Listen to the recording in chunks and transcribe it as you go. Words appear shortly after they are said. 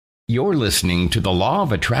You're listening to the Law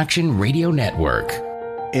of Attraction Radio Network.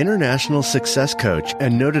 International success coach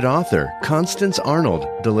and noted author Constance Arnold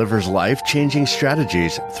delivers life-changing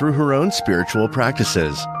strategies through her own spiritual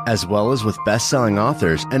practices, as well as with best-selling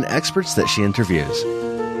authors and experts that she interviews.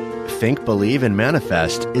 Think, Believe, and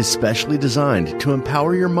Manifest is specially designed to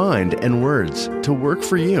empower your mind and words to work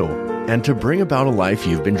for you and to bring about a life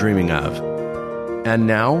you've been dreaming of. And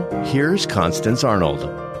now, here's Constance Arnold.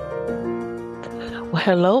 Well,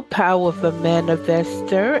 hello, powerful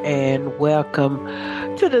manifester, and welcome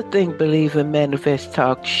to the Think, Believe, and Manifest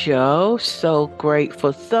Talk Show. So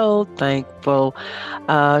grateful, so thankful,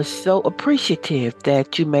 so appreciative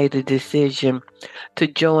that you made a decision to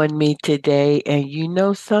join me today. And you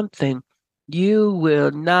know something, you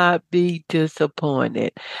will not be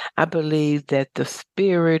disappointed. I believe that the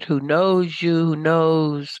Spirit who knows you, who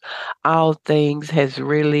knows all things, has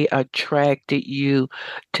really attracted you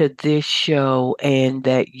to this show, and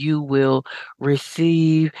that you will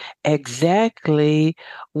receive exactly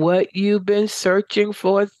what you've been searching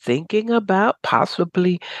for, thinking about,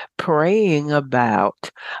 possibly praying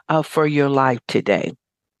about for your life today.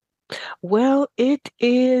 Well, it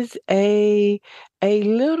is a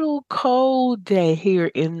little cold day here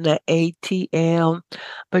in the ATL,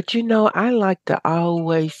 but I like to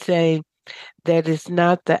always say that it's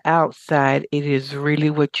not the outside, it is really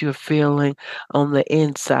what you're feeling on the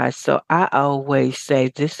inside. So I always say,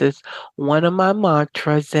 this is one of my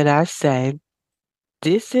mantras that I say,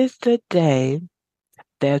 this is the day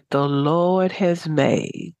that the Lord has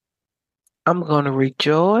made. I'm going to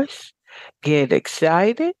rejoice, get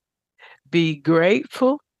excited, be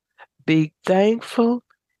grateful, be thankful,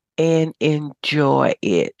 and enjoy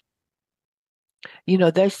it.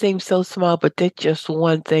 That seems so small, but that's just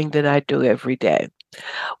one thing that I do every day.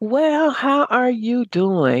 Well, how are you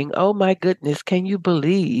doing? Oh my goodness, can you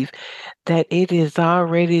believe that it is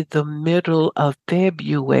already the middle of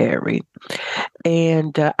February?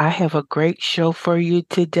 And I have a great show for you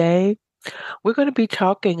today. We're going to be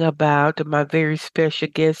talking about, my very special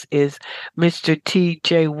guest is Mr.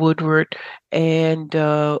 T.J. Woodward, and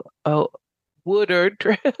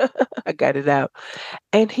Woodard, I got it out.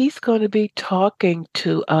 And he's going to be talking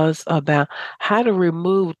to us about how to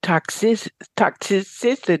remove toxicity.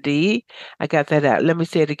 I got that out. Let me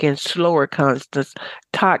say it again, slower, Constance.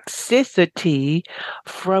 Toxicity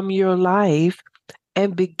from your life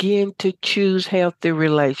and begin to choose healthy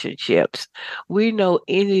relationships. We know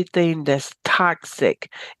anything that's toxic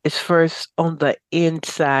is first on the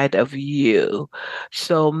inside of you.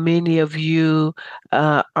 So many of you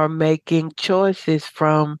are making choices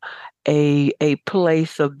from a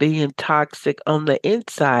place of being toxic on the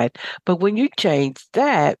inside. But when you change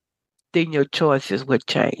that, then your choices would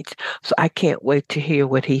change. So I can't wait to hear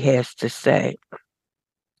what he has to say.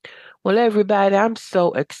 Well, everybody, I'm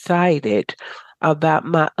so excited about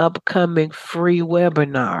my upcoming free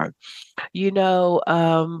webinar.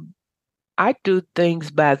 I do things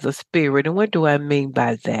by the Spirit. And what do I mean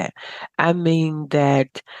by that? I mean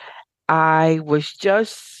that I was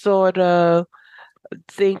just sort of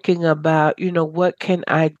thinking about, what can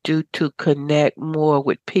I do to connect more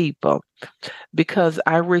with people? Because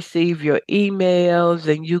I receive your emails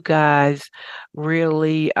and you guys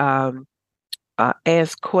really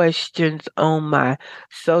ask questions on my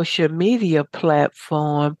social media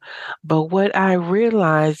platform. But what I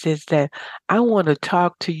realize is that I want to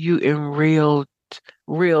talk to you in real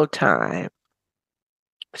time.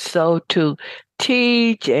 So to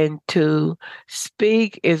teach and to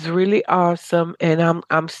speak is really awesome, and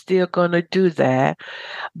I'm still going to do that.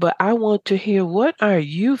 But I want to hear, what are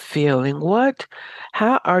you feeling?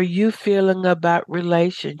 How are you feeling about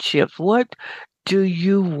relationships? What do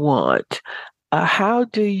you want? How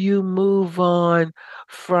do you move on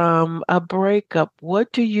from a breakup? What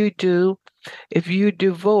do you do if you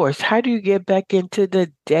divorce? How do you get back into the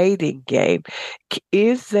dating game?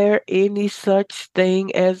 Is there any such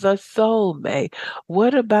thing as a soulmate?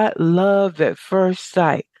 What about love at first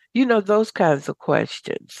sight? Those kinds of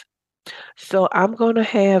questions. So I'm going to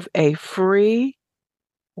have a free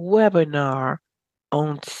webinar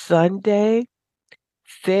on Sunday,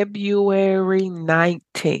 February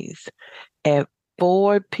 19th. At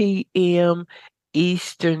 4 p.m.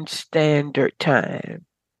 Eastern Standard Time.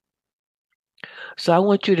 So I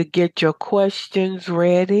want you to get your questions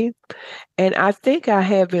ready. And I think I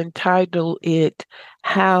have entitled it,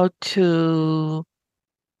 How to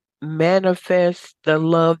Manifest the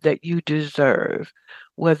Love That You Deserve.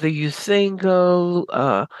 Whether you're single,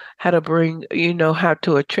 how to bring, how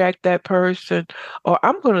to attract that person, or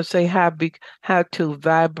I'm going to say how to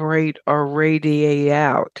vibrate or radiate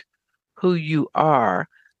out who you are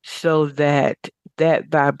so that that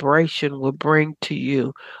vibration will bring to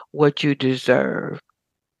you what you deserve.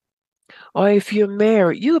 Or if you're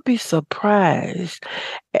married, you'll be surprised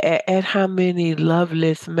at how many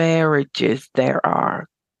loveless marriages there are.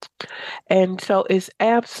 And so it's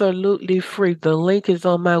absolutely free. The link is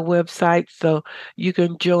on my website, so you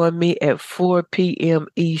can join me at 4 p.m.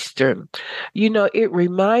 Eastern. You know, it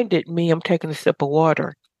reminded me, I'm taking a sip of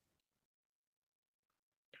water.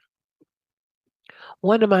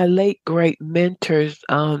 One of my late great mentors,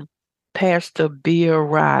 Pastor Bill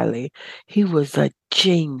Riley, he was a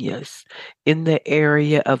genius in the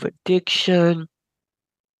area of addiction,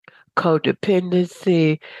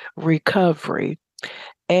 codependency, recovery.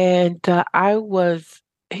 And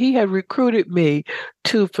he had recruited me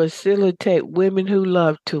to facilitate women who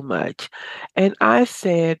love too much. And I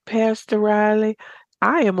said, Pastor Riley,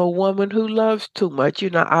 I am a woman who loves too much.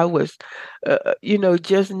 I was,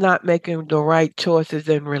 just not making the right choices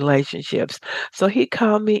in relationships. So he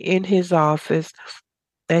called me in his office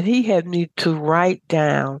and he had me to write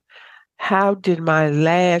down how did my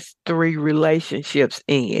last 3 relationships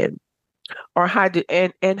end? Or how did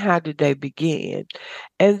they begin?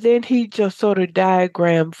 And then he just sort of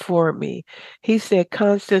diagrammed for me. He said,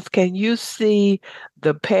 Constance, can you see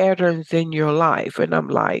the patterns in your life? And I'm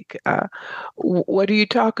like, what are you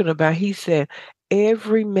talking about? He said,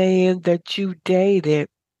 every man that you dated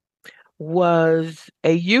was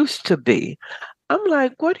a used to be. I'm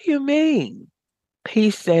like, what do you mean?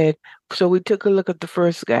 He said, so we took a look at the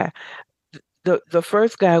first guy. The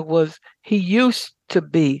first guy he used to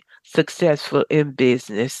be successful in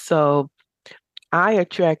business. So I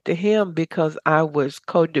attracted him because I was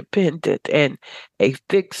codependent and a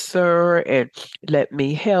fixer and let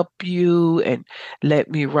me help you and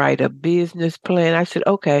let me write a business plan. I said,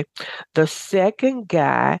 okay. The second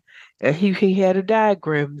guy, he had a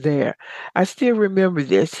diagram there. I still remember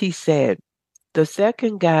this. He said, the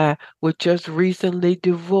second guy was just recently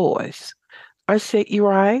divorced. I said, you're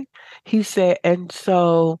right. He said, and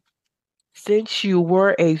so since you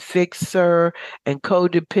were a fixer and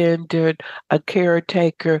codependent, a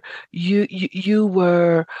caretaker, you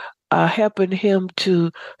were helping him to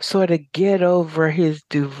sort of get over his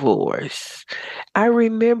divorce. I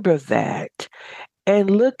remember that. And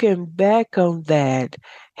looking back on that,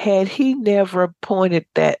 had he never pointed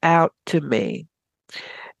that out to me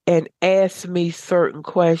and asked me certain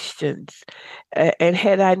questions, and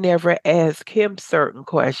had I never asked him certain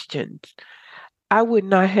questions, I would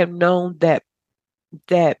not have known that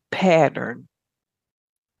pattern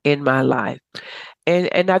in my life.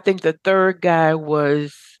 And I think the third guy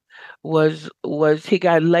was he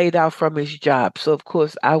got laid off from his job. So of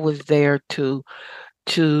course I was there to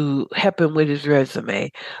help him with his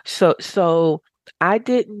resume. So I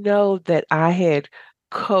didn't know that I had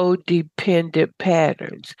codependent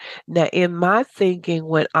patterns. Now, in my thinking,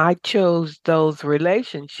 when I chose those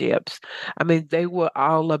relationships, I mean, they were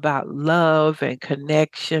all about love and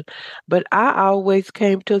connection, but I always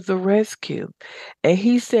came to the rescue. And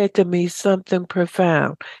he said to me something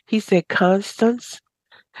profound. He said, Constance,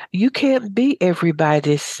 you can't be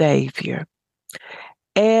everybody's savior.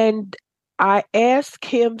 And I asked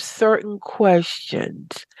him certain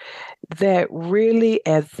questions that really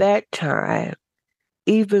at that time,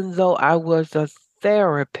 even though I was a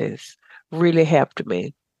therapist, really helped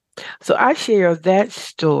me. So I share that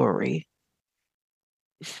story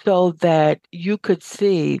so that you could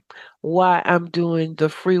see why I'm doing the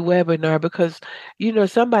free webinar because,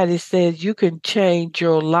 somebody says you can change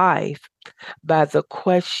your life by the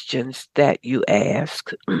questions that you ask.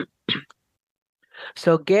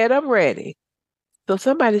 So get them ready. So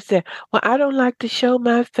somebody said, well, I don't like to show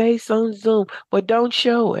my face on Zoom. Well, don't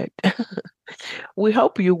show it. We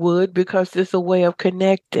hope you would because it's a way of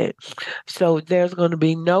connecting. So there's going to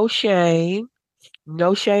be no shame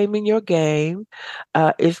in your game.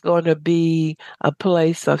 It's going to be a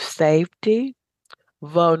place of safety,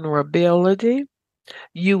 vulnerability.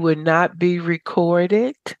 You will not be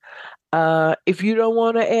recorded. If you don't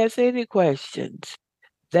want to ask any questions,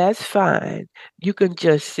 that's fine. You can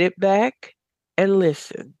just sit back and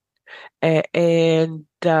listen. And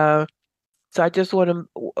so I just want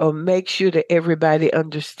to make sure that everybody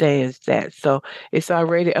understands that. So it's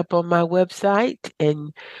already up on my website,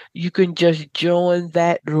 and you can just join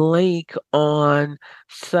that link on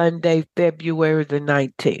Sunday, February the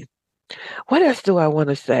 19th. What else do I want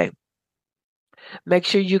to say? Make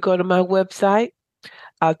sure you go to my website.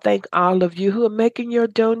 I thank all of you who are making your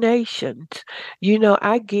donations.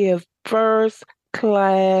 I give first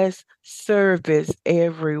class service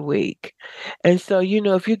every week. And so,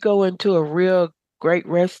 if you go into a real great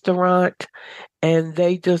restaurant and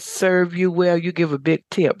they just serve you well, you give a big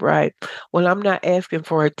tip, right? Well, I'm not asking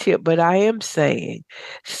for a tip, but I am saying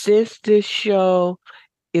since this show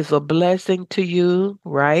is a blessing to you,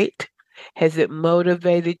 right? Has it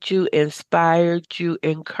motivated you, inspired you,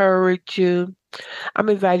 encouraged you? I'm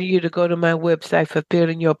inviting you to go to my website,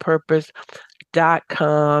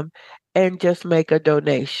 fulfillingyourpurpose.com, and just make a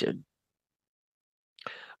donation.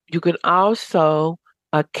 You can also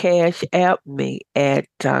cash app me at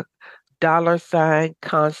 $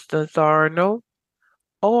 Constance Arnold,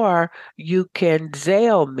 or you can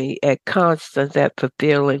Zelle me at Constance at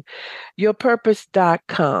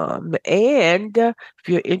fulfillingyourpurpose.com. And if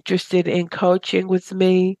you're interested in coaching with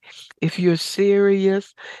me, if you're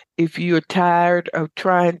serious, if you're tired of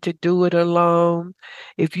trying to do it alone,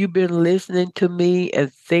 if you've been listening to me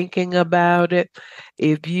and thinking about it,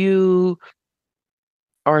 if you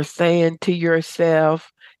are saying to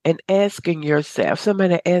yourself and asking yourself,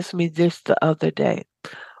 somebody asked me this the other day,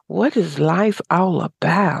 what is life all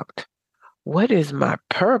about? What is my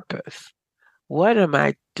purpose? What am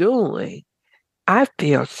I doing? I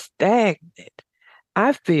feel stagnant.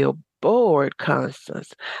 I feel bored,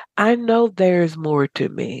 Constance. I know there's more to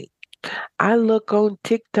me. I look on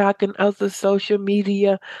TikTok and other social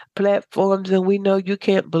media platforms, and we know you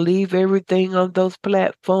can't believe everything on those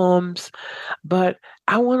platforms, but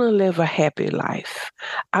I want to live a happy life.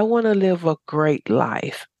 I want to live a great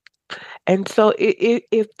life. And so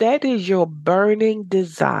if that is your burning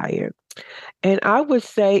desire, and I would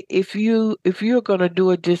say if you're going to do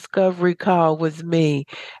a discovery call with me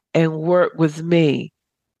and work with me,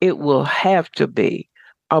 it will have to be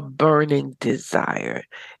a burning desire.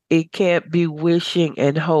 It can't be wishing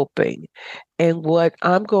and hoping. And what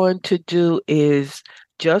I'm going to do is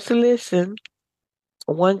just listen.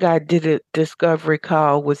 One guy did a discovery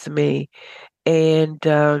call with me, and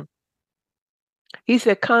he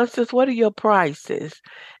said, Constance, what are your prices?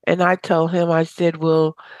 And I told him, I said,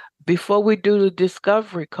 well, before we do the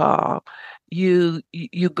discovery call, you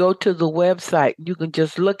go to the website. You can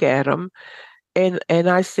just look at them. And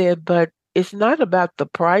I said, but it's not about the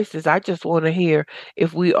prices. I just want to hear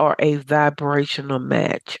if we are a vibrational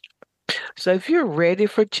match. So if you're ready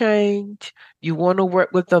for change, you want to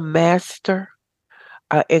work with a master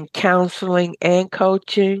in counseling and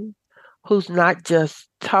coaching who's not just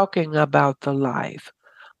talking about the life,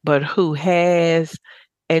 but who has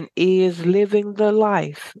and is living the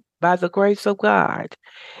life by the grace of God.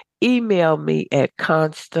 Email me at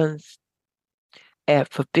Constance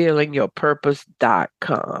at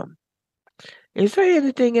fulfillingyourpurpose.com. Is there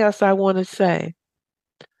anything else I want to say?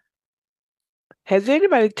 Has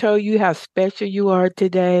anybody told you how special you are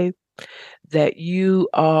today? That you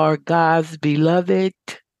are God's beloved?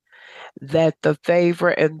 That the favor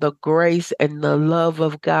and the grace and the love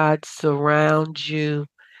of God surrounds you?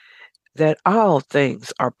 That all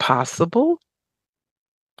things are possible?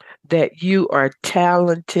 That you are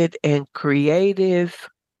talented and creative?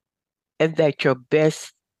 And that your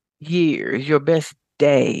best years, your best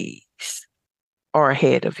days are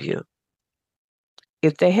ahead of you?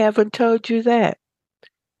 If they haven't told you that,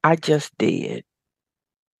 I just did.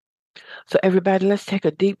 So everybody, let's take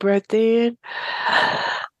a deep breath in.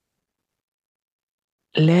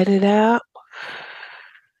 Let it out.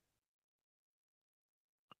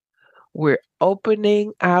 We're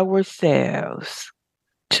opening ourselves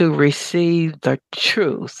to receive the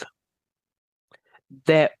truth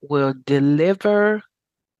that will deliver,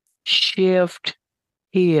 shift,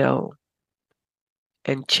 heal,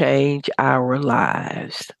 and change our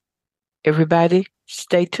lives. Everybody,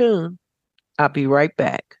 stay tuned. I'll be right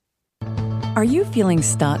back. Are you feeling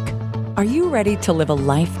stuck? Are you ready to live a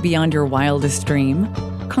life beyond your wildest dream?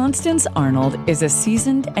 Constance Arnold is a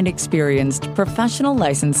seasoned and experienced professional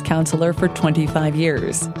licensed counselor for 25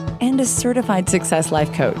 years and a certified success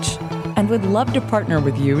life coach, and would love to partner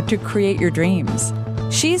with you to create your dreams.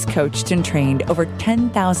 She's coached and trained over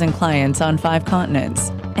 10,000 clients on 5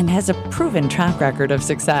 continents and has a proven track record of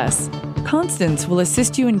success. Constance will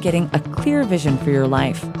assist you in getting a clear vision for your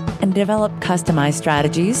life and develop customized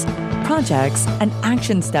strategies, projects, and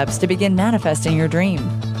action steps to begin manifesting your dream.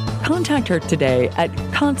 Contact her today at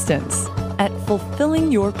Constance at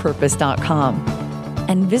fulfillingyourpurpose.com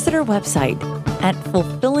and visit her website at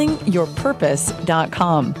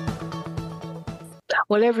fulfillingyourpurpose.com.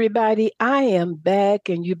 Well, everybody, I am back,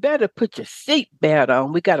 and you better put your seatbelt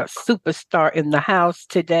on. We got a superstar in the house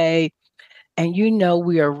today. And you know,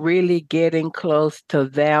 we are really getting close to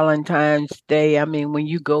Valentine's Day. I mean, when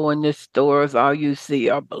you go in the stores, all you see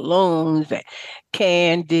are balloons and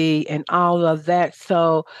candy and all of that.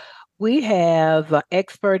 So We have an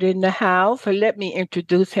expert in the house. So let me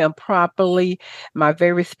introduce him properly. My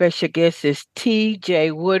very special guest is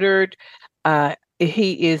T.J. Woodard.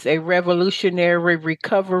 He is a revolutionary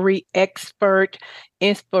recovery expert,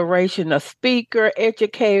 inspirational speaker,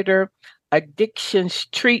 educator, addictions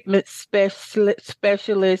treatment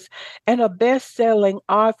specialist, and a best-selling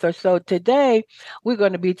author. So today we're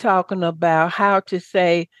going to be talking about how to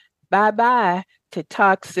say bye-bye to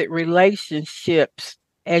toxic relationships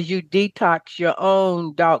as you detox your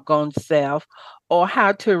own doggone self, or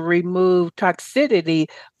how to remove toxicity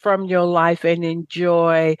from your life and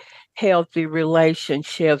enjoy healthy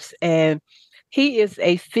relationships. And he is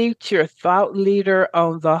a featured thought leader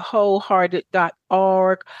on the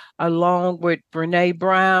wholehearted.org, along with Brene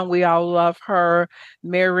Brown. We all love her,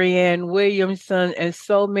 Marianne Williamson, and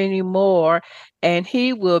so many more. And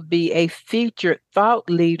he will be a featured thought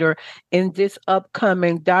leader in this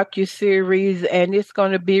upcoming docuseries, and it's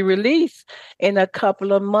going to be released in a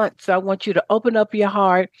couple of months. So I want you to open up your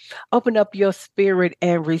heart, open up your spirit,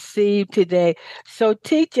 and receive today. So,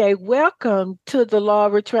 TJ, welcome to the Law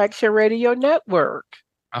of Attraction Radio Network.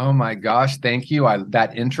 Oh my gosh, thank you.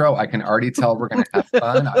 That intro, I can already tell we're going to have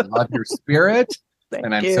fun. I love your spirit,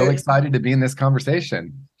 and I'm so excited to be in this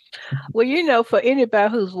conversation. Well, for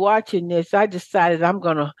anybody who's watching this, I decided I'm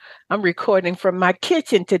recording from my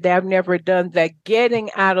kitchen today. I've never done that,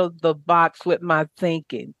 getting out of the box with my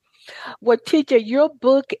thinking. Well, teacher, your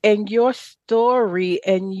book and your story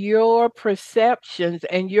and your perceptions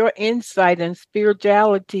and your insight and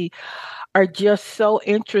spirituality are just so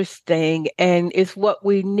interesting, and it's what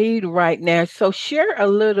we need right now. So share a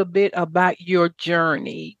little bit about your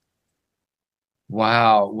journey.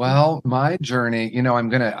 Wow. Well, my journey, I'm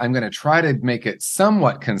gonna try to make it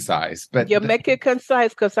somewhat concise, but you make it concise,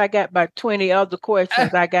 because I got about 20 other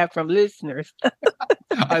questions I got from listeners.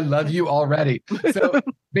 I love you already. So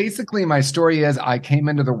basically, my story is I came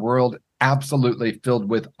into the world absolutely filled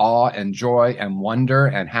with awe and joy and wonder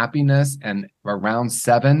and happiness. And around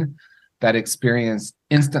 7, that experience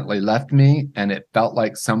instantly left me, and it felt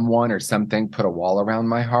like someone or something put a wall around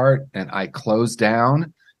my heart, and I closed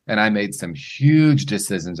down. And I made some huge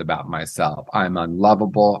decisions about myself. I'm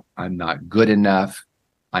unlovable. I'm not good enough.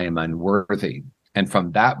 I am unworthy. And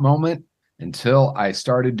from that moment until I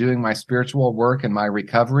started doing my spiritual work and my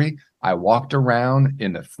recovery, I walked around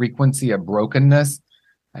in the frequency of brokenness.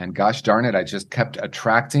 And gosh darn it, I just kept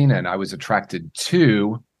attracting, and I was attracted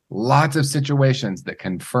to lots of situations that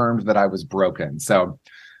confirmed that I was broken. So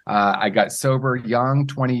I got sober young,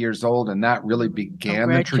 20 years old, and that really began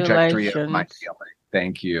the trajectory of my healing.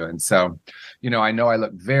 Thank you. And so, I know I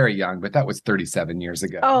look very young, but that was 37 years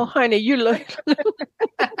ago. Oh, honey, you look.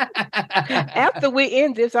 After we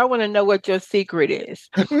end this, I want to know what your secret is.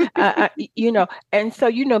 And so,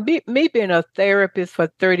 me being a therapist for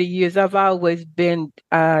 30 years, I've always been,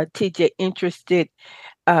 TJ, interested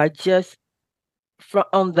just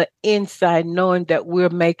on the inside, knowing that we're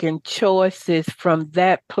making choices from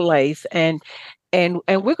that place. And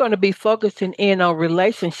we're going to be focusing in on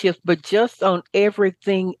relationships, but just on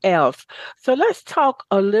everything else. So let's talk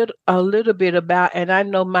a little bit about, and I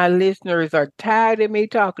know my listeners are tired of me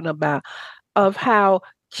talking about, of how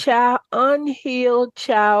unhealed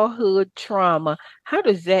childhood trauma, how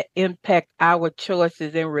does that impact our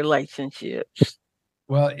choices in relationships?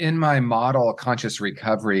 Well, in my model, Conscious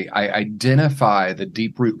Recovery, I identify the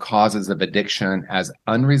deep root causes of addiction as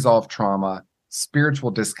unresolved trauma,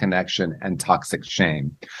 spiritual disconnection, and toxic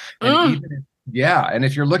shame. And and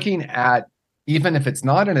if you're looking at, even if it's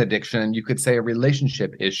not an addiction, you could say a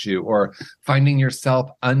relationship issue, or finding yourself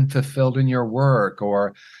unfulfilled in your work,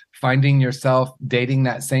 or finding yourself dating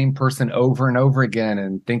that same person over and over again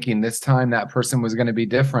and thinking this time that person was going to be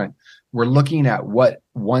different. We're looking at what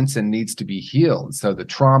wants and needs to be healed. So the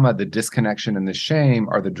trauma, the disconnection, and the shame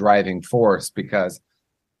are the driving force, because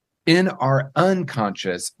in our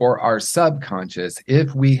unconscious or our subconscious,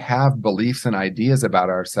 if we have beliefs and ideas about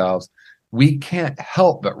ourselves, we can't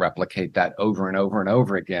help but replicate that over and over and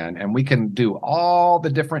over again. And we can do all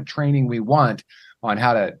the different training we want on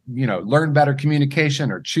how to, learn better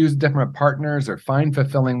communication, or choose different partners, or find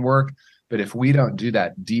fulfilling work. But if we don't do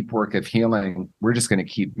that deep work of healing, we're just going to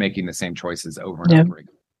keep making the same choices over and over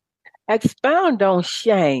again. Expound on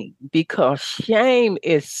shame, because shame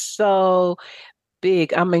is so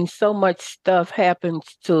big. I mean, so much stuff happens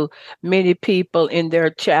to many people in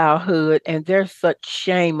their childhood, and there's such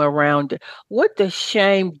shame around it. What does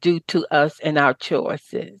shame do to us and our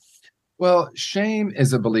choices? Well, shame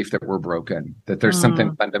is a belief that we're broken, that there's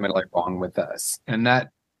something fundamentally wrong with us. And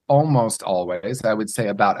that almost always, I would say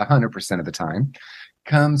about 100% of the time,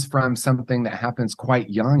 comes from something that happens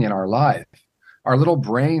quite young in our life. our little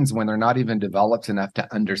brains, when they're not even developed enough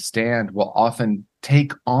to understand, will often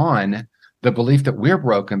take on the belief that we're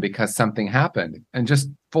broken because something happened. And just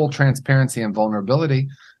full transparency and vulnerability,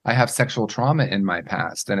 I have sexual trauma in my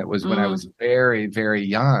past. And it was when I was very, very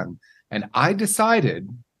young. And I decided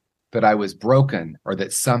that I was broken or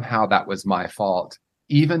that somehow that was my fault.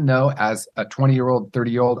 Even though as a 20-year-old,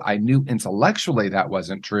 30-year-old, I knew intellectually that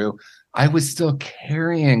wasn't true, I was still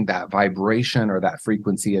carrying that vibration or that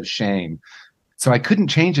frequency of shame. So I couldn't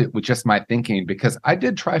change it with just my thinking, because I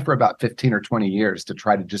did try for about 15 or 20 years to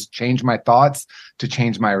try to just change my thoughts, to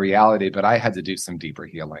change my reality, but I had to do some deeper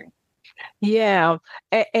healing. Yeah.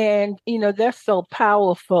 And, that's so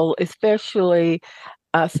powerful, especially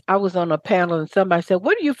I was on a panel and somebody said,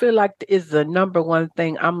 what do you feel like is the number one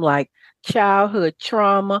thing? I'm like, childhood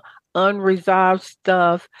trauma, unresolved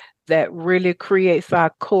stuff that really creates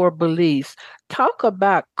our core beliefs. Talk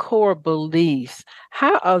about core beliefs.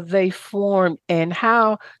 How are they formed and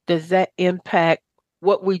how does that impact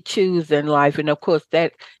what we choose in life? And of course,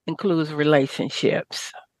 that includes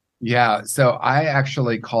relationships. Yeah, so I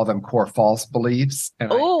actually call them core false beliefs.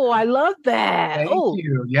 Oh, I love that. Thank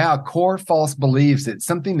you. Yeah, core false beliefs. It's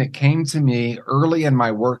something that came to me early in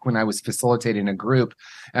my work when I was facilitating a group.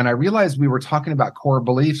 And I realized we were talking about core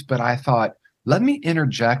beliefs, but I thought, let me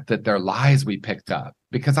interject that they're lies we picked up,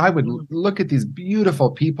 because I would look at these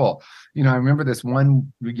beautiful people. I remember this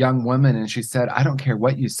one young woman and she said, I don't care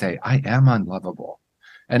what you say, I am unlovable.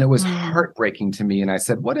 And it was heartbreaking to me. And I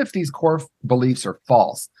said, what if these core beliefs are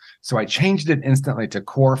false? So I changed it instantly to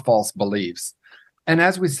core false beliefs. And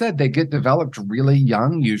as we said, they get developed really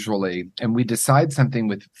young usually. And we decide something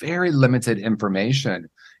with very limited information.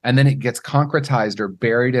 And then it gets concretized or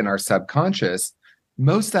buried in our subconscious.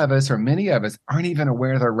 Most of us, or many of us, aren't even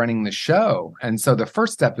aware they're running the show. And so the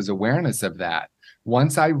first step is awareness of that.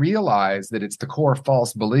 Once I realize that it's the core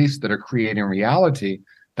false beliefs that are creating reality,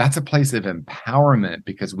 that's a place of empowerment,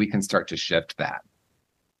 because we can start to shift that.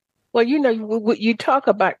 Well, you talk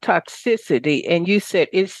about toxicity, and you said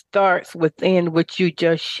it starts within what you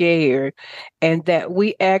just shared, and that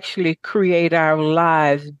we actually create our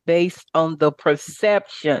lives based on the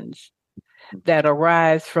perceptions that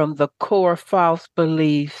arise from the core false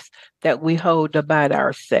beliefs that we hold about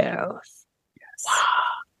ourselves. Yes. Wow.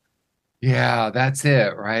 Yeah, that's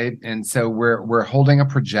it, right? And so we're holding a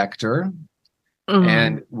projector.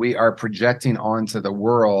 And we are projecting onto the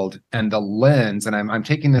world, and the lens, and I'm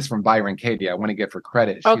taking this from Byron Katie. I want to give her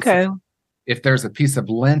credit. She said, if there's a piece of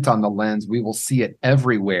lint on the lens, we will see it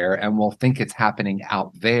everywhere and we'll think it's happening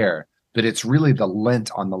out there, but it's really the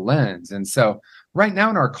lint on the lens. And so right now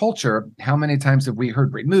in our culture, how many times have we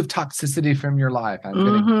heard, remove toxicity from your life? I'm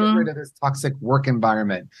going to get rid of this toxic work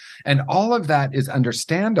environment. And all of that is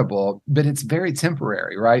understandable, but it's very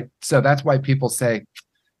temporary, right? So that's why people say,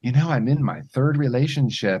 I'm in my third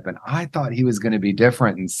relationship and I thought he was going to be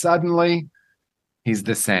different. And suddenly he's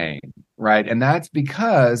the same, right? And that's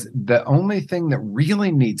because the only thing that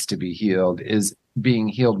really needs to be healed is being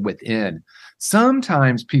healed within.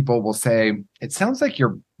 Sometimes people will say, it sounds like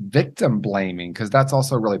you're victim blaming, because that's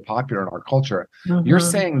also really popular in our culture. You're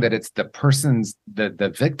saying that it's the person's,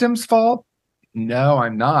 the victim's fault? No,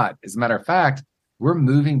 I'm not. As a matter of fact, we're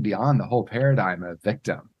moving beyond the whole paradigm of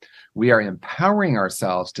victim. We are empowering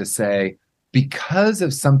ourselves to say, because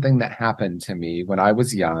of something that happened to me when I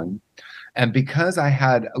was young, and because I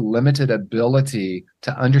had a limited ability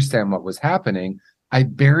to understand what was happening, I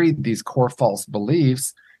buried these core false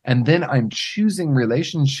beliefs, and then I'm choosing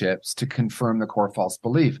relationships to confirm the core false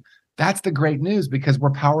belief. That's the great news, because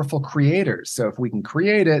we're powerful creators. So if we can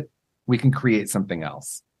create it, we can create something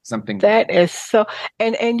else. Something that is so,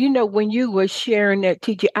 and when you were sharing that,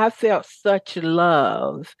 TJ, I felt such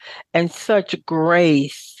love and such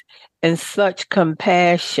grace and such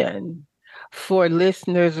compassion for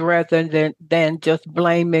listeners, rather than just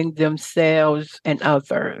blaming themselves and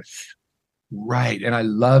others. Right. And I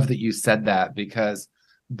love that you said that, because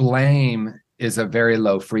blame is a very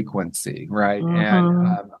low frequency, right?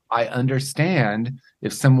 And I understand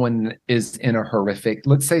if someone is in a horrific,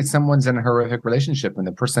 let's say someone's in a horrific relationship and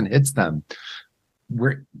the person hits them.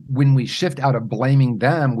 When we shift out of blaming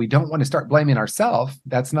them, we don't want to start blaming ourselves.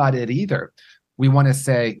 That's not it either. We want to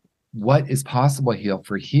say, what is possible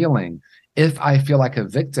for healing? If I feel like a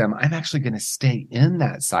victim, I'm actually going to stay in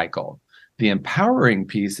that cycle. The empowering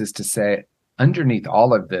piece is to say, underneath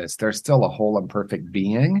all of this, there's still a whole and perfect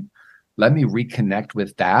being. Let me reconnect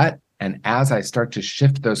with that. And as I start to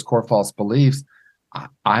shift those core false beliefs,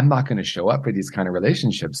 I'm not going to show up for these kind of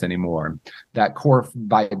relationships anymore. That core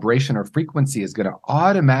vibration or frequency is going to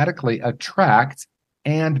automatically attract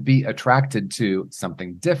and be attracted to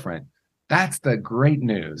something different. That's the great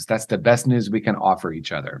news. That's the best news we can offer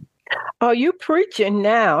each other. Oh, you preaching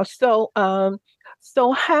now. So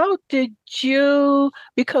how did you,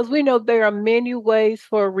 because we know there are many ways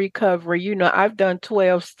for recovery. I've done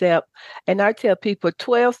 12 step and I tell people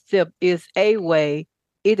 12 step is a way.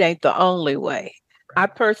 It ain't the only way. I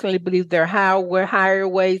personally believe there are higher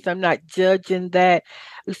ways. I'm not judging that.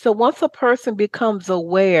 So once a person becomes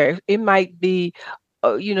aware, it might be,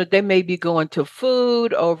 they may be going to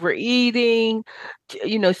food, overeating,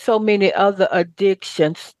 so many other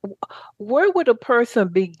addictions. Where would a person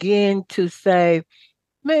begin to say,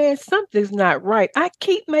 man, something's not right? I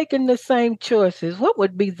keep making the same choices. What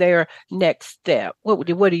would be their next step? What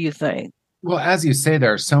do you think? Well, as you say,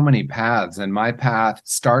 there are so many paths, and my path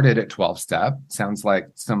started at 12 step. Sounds like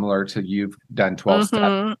similar to you've done 12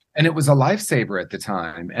 step. And it was a lifesaver at the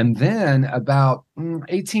time. And then about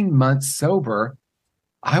 18 months sober,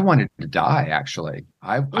 I wanted to die, actually.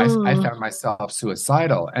 I found myself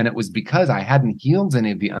suicidal, and it was because I hadn't healed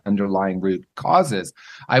any of the underlying root causes.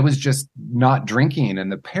 I was just not drinking.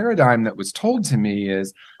 And the paradigm that was told to me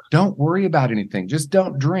is, don't worry about anything. Just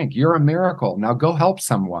don't drink. You're a miracle. Now go help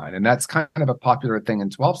someone. And that's kind of a popular thing in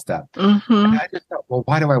 12-step. And I just thought, well,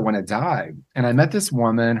 why do I want to die? And I met this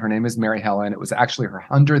woman. Her name is Mary Helen. It was actually her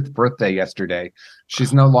 100th birthday yesterday.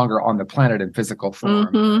 She's no longer on the planet in physical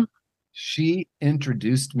form. She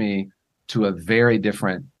introduced me to a very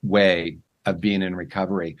different way of being in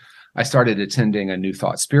recovery. I started attending a New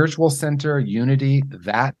Thought Spiritual Center, Unity.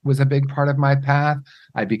 That was a big part of my path.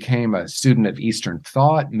 I became a student of Eastern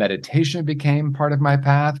thought. Meditation became part of my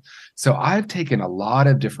path. So I've taken a lot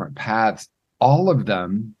of different paths. All of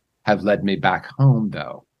them have led me back home,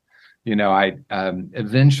 though. I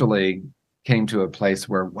eventually came to a place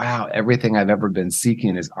where, wow, everything I've ever been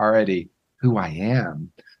seeking is already who I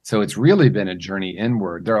am. So it's really been a journey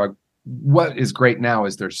inward. What is great now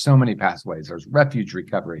is there's so many pathways. There's refuge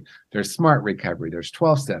recovery, there's smart recovery, there's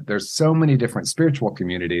 12-step. There's so many different spiritual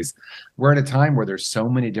communities. We're at a time where there's so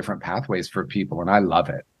many different pathways for people, and I love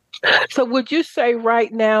it. So would you say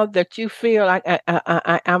right now that you feel like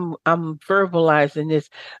I'm verbalizing this,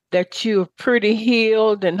 that you're pretty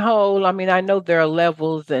healed and whole? I mean, I know there are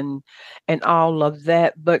levels and all of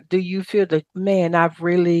that, but do you feel that, man, I've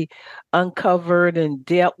really uncovered and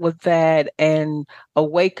dealt with that and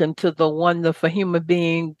awakened to the wonderful human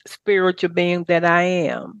being, spiritual being that I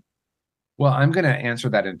am? Well, I'm going to answer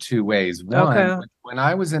that in two ways. One, when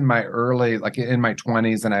I was in my in my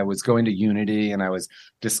 20s, and I was going to Unity and I was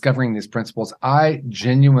discovering these principles, I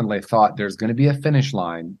genuinely thought there's going to be a finish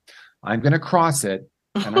line. I'm going to cross it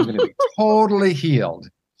and I'm going to be totally healed.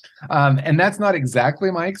 And that's not exactly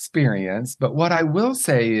my experience. But what I will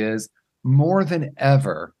say is, more than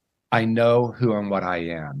ever, I know who and what I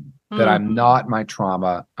am, that I'm not my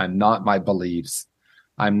trauma. I'm not my beliefs.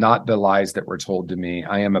 I'm not the lies that were told to me.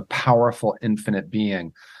 I am a powerful, infinite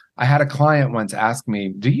being. I had a client once ask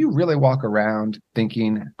me, do you really walk around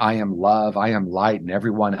thinking I am love, I am light, and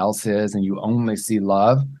everyone else is, and you only see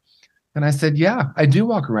love? And I said, yeah, I do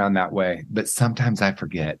walk around that way, but sometimes I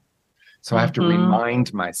forget. So I have to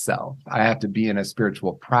remind myself. I have to be in a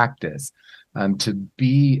spiritual practice to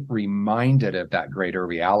be reminded of that greater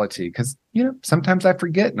reality. Because, sometimes I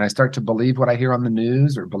forget and I start to believe what I hear on the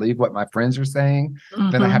news or believe what my friends are saying.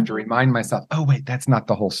 Then I have to remind myself, oh, wait, that's not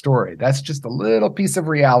the whole story. That's just a little piece of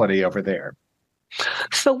reality over there.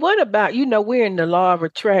 So what about, we're in the law of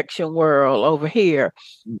attraction world over here.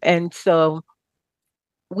 And so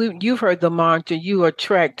you've heard the mantra, you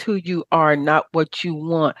attract who you are, not what you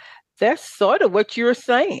want. That's sort of what you're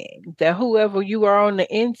saying, that whoever you are on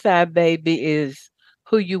the inside, baby, is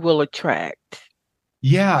who you will attract.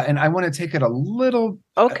 Yeah. And I want to take it a little.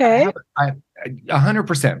 Okay.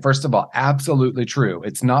 100%. First of all, absolutely true.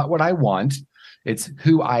 It's not what I want. It's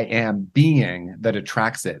who I am being that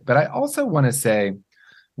attracts it. But I also want to say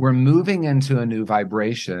we're moving into a new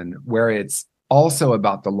vibration where it's also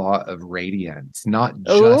about the law of radiance, not just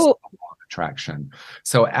the law of attraction.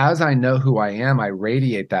 So as I know who I am, I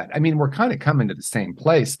radiate that. I mean, we're kind of coming to the same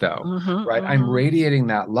place though, right? I'm radiating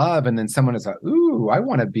that love, and then someone is like, ooh, I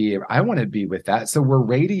want to be with that. So we're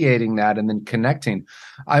radiating that and then connecting.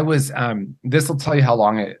 I was, this will tell you how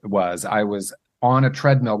long it was. I was on a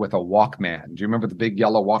treadmill with a Walkman. Do you remember the big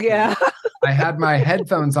yellow Walkman? Yeah. I had my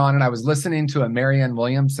headphones on and I was listening to a Marianne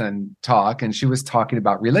Williamson talk, and she was talking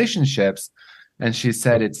about relationships. And she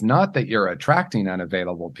said, it's not that you're attracting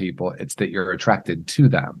unavailable people, it's that you're attracted to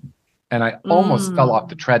them. And I almost fell off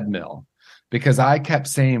the treadmill because I kept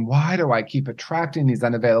saying, why do I keep attracting these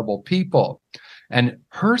unavailable people? And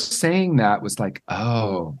her saying that was like,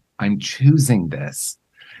 oh, I'm choosing this.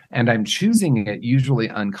 and I'm choosing it usually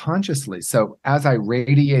unconsciously. So as I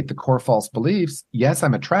radiate the core false beliefs, yes,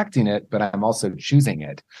 I'm attracting it, but I'm also choosing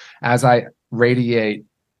it. As I radiate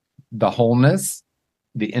the wholeness,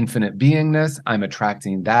 the infinite beingness, I'm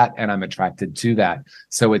attracting that, and I'm attracted to that.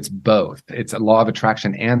 So it's both. It's a law of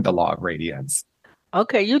attraction and the law of radiance.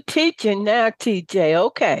 Okay, you teaching now, TJ.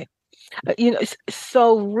 Okay.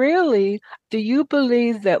 So really, do you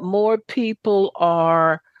believe that more people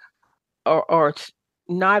are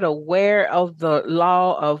not aware of the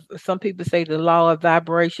law of, some people say, the law of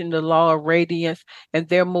vibration, the law of radiance, and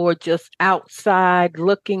they're more just outside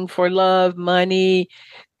looking for love, money,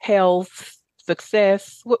 health,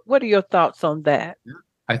 success? What are your thoughts on that?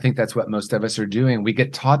 I think that's what most of us are doing. We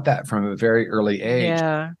get taught that from a very early age.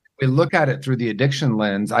 Yeah. We look at it through the addiction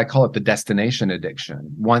lens. I call it the destination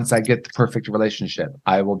addiction. Once I get the perfect relationship,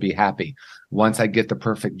 I will be happy. Once I get the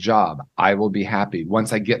perfect job, I will be happy.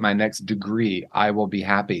 Once I get my next degree, I will be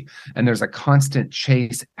happy. And there's a constant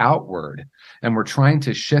chase outward. And we're trying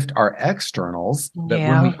to shift our externals. But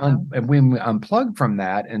when we unplug from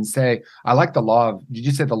that and say, I like the law of, did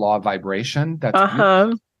you say the law of vibration? That's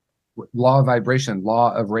Uh-huh. law of vibration,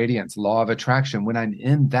 law of radiance, law of attraction. When I'm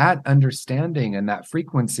in that understanding and that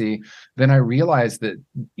frequency, then I realize that,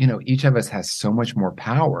 each of us has so much more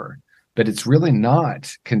power, but it's really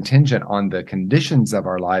not contingent on the conditions of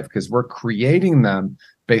our life, because we're creating them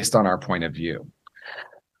based on our point of view.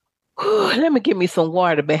 Let me give me some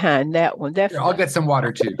water behind that one. Here, I'll get some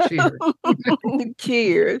water too. Cheers.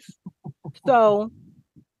 Cheers. So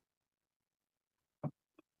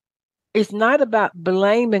it's not about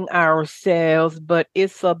blaming ourselves, but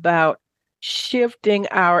it's about shifting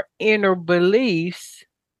our inner beliefs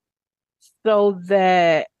so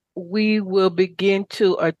that we will begin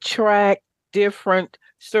to attract different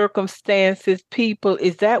circumstances, people.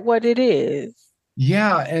 Is that what it is?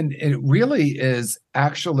 Yeah, and it really is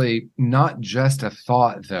actually not just a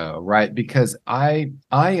thought, though, right? Because I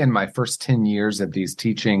in my first 10 years of these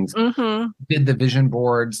teachings did the vision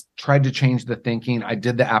boards, tried to change the thinking. I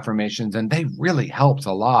did the affirmations, and they really helped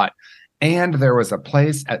a lot. And there was a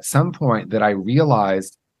place at some point that I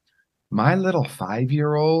realized my little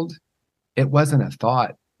 5-year-old, it wasn't a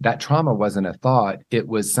thought. That trauma wasn't a thought. It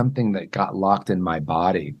was something that got locked in my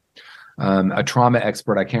body. A trauma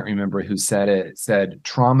expert, I can't remember who said it, said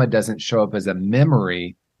trauma doesn't show up as a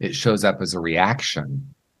memory, it shows up as a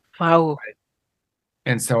reaction. Wow.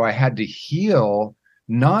 And so I had to heal,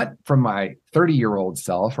 not from my 30-year-old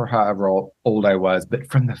self or however old I was,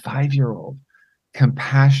 but from the 5-year-old.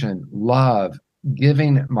 Compassion, love,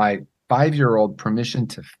 giving my 5-year-old permission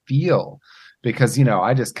to feel. Because,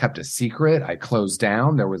 I just kept a secret. I closed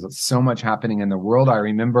down. There was so much happening in the world. I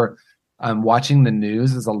remember watching the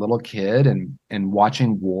news as a little kid and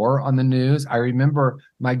watching war on the news. I remember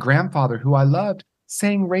my grandfather, who I loved,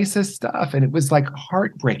 saying racist stuff, and it was like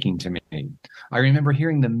heartbreaking to me. I remember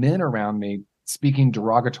hearing the men around me speaking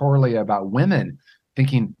derogatorily about women,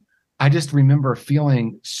 thinking, I just remember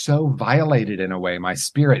feeling so violated in a way, my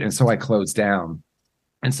spirit, and so I closed down.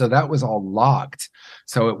 And so that was all locked.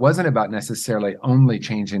 So it wasn't about necessarily only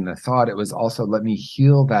changing the thought. It was also, let me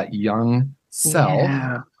heal that young self.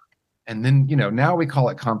 Yeah. And then, now we call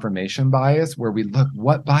it confirmation bias, where we look,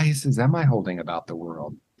 what biases am I holding about the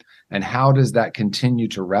world? And how does that continue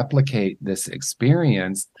to replicate this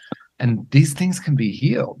experience? And these things can be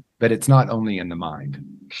healed, but it's not only in the mind.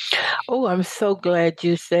 Oh, I'm so glad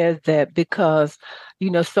you said that, because,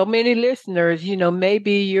 so many listeners,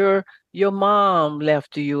 maybe your mom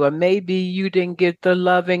left you, or maybe you didn't get the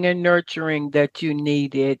loving and nurturing that you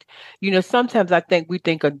needed. Sometimes I think we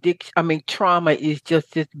think trauma is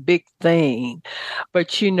just this big thing,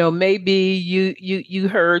 but maybe you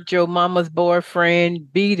heard your mama's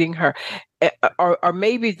boyfriend beating her, or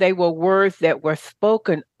maybe they were words that were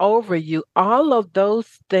spoken over you. All of those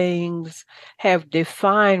things have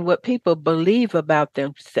defined what people believe about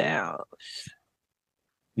themselves.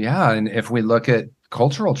 Yeah, and if we look at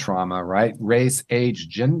cultural trauma, right? Race, age,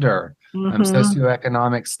 gender,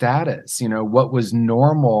 socioeconomic status, what was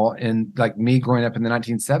normal in, like me growing up in the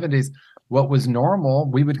 1970s, what was normal,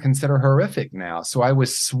 we would consider horrific now. So I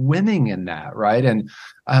was swimming in that, right? And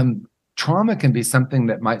trauma can be something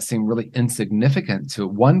that might seem really insignificant to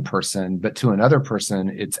one person, but to another person,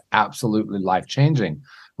 it's absolutely life-changing.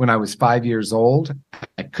 When I was 5 years old,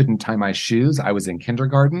 I couldn't tie my shoes. I was in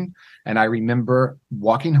kindergarten. And I remember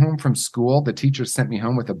walking home from school. The teacher sent me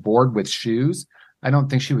home with a board with shoes. I don't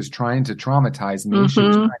think she was trying to traumatize me. She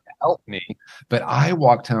was trying to help me. But I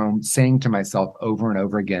walked home saying to myself over and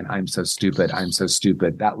over again, I'm so stupid. I'm so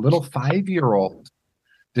stupid. That little 5-year-old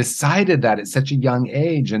decided that at such a young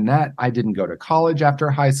age, and that I didn't go to college after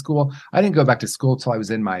high school. I didn't go back to school till I was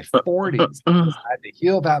in my 40s. I had to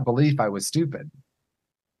heal that belief I was stupid.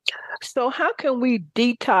 So how can we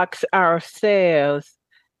detox ourselves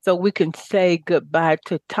so we can say goodbye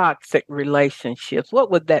to toxic relationships? What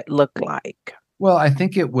would that look like? Well, I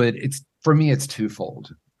think for me, it's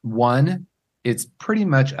twofold. One, it's pretty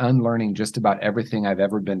much unlearning just about everything I've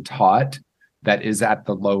ever been taught that is at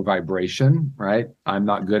the low vibration, right? I'm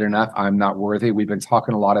not good enough. I'm not worthy. We've been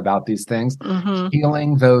talking a lot about these things.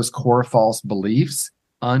 Healing those core false beliefs,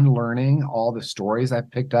 unlearning all the stories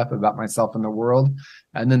I've picked up about myself in the world.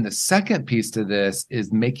 And then the second piece to this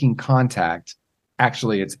is making contact.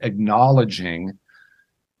 Actually, it's acknowledging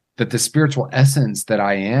that the spiritual essence that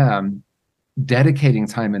I am, dedicating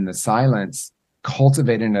time in the silence,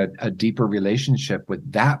 cultivating a deeper relationship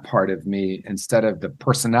with that part of me instead of the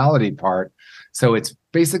personality part. So it's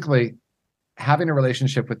basically having a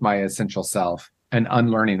relationship with my essential self and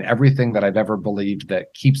unlearning everything that I've ever believed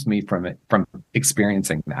that keeps me from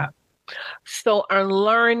experiencing that. So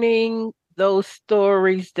unlearning those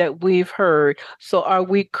stories that we've heard. So are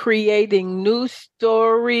we creating new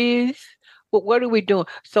stories? But what are we doing?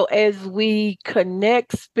 So as we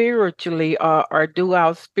connect spiritually or do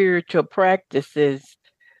our spiritual practices,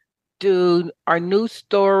 are new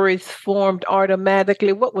stories formed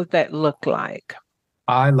automatically? What would that look like?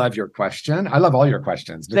 I love your question. I love all your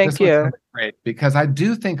questions. But Thank this you. was really great because I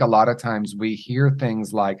do think a lot of times we hear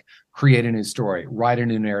things like create a new story, write a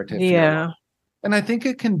new narrative. Yeah. And I think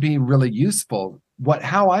it can be really useful.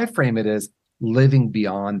 How I frame it is living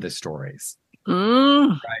beyond the stories.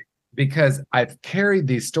 Right. Because I've carried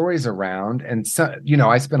these stories around and so,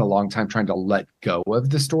 I spent a long time trying to let go of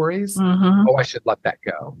the stories. Oh, I should let that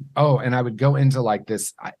go. Oh, and I would go into like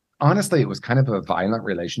this. Honestly, it was kind of a violent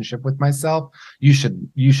relationship with myself. You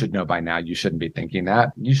should know by now, you shouldn't be thinking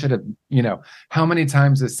that. You should have, how many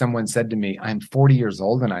times has someone said to me, I'm 40 years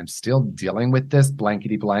old and I'm still dealing with this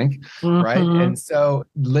blankety blank. Right. And so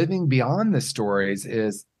living beyond the stories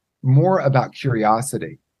is more about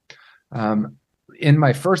curiosity. In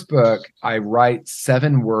my first book, I write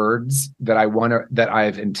 7 words that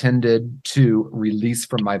I've intended to release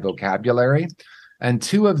from my vocabulary. And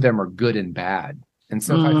 2 of them are good and bad. And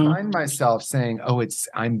so if I find myself saying,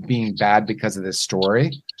 I'm being bad because of this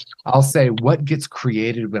story, I'll say, what gets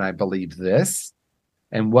created when I believe this?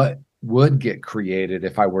 And what would get created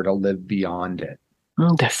if I were to live beyond it?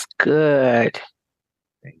 That's good.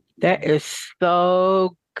 Thank you. That is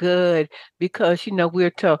so good because,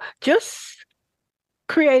 we're told just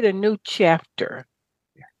create a new chapter.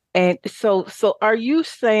 Yeah. And so are you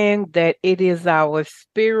saying that it is our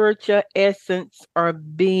spiritual essence or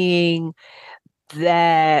being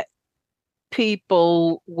that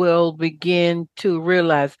people will begin to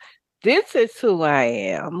realize this is who I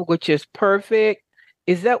am, which is perfect?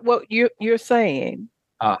 Is that what you're saying?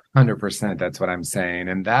 100%. That's what I'm saying.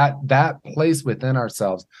 And that place within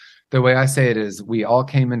ourselves, the way I say it is we all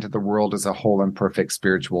came into the world as a whole and perfect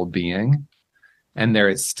spiritual being. And there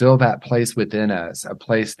is still that place within us, a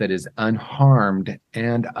place that is unharmed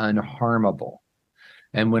and unharmable.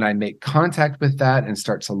 And when I make contact with that and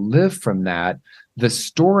start to live from that, the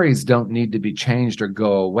stories don't need to be changed or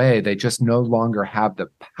go away. They just no longer have the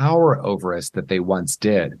power over us that they once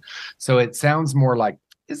did. So it sounds more like,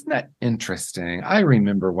 isn't that interesting? I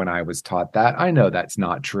remember when I was taught that. I know that's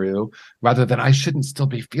not true, rather than I shouldn't still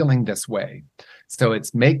be feeling this way. So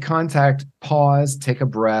it's make contact, pause, take a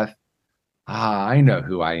breath. I know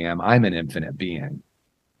who I am. I'm an infinite being.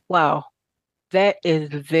 Wow. That is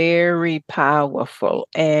very powerful.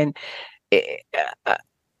 And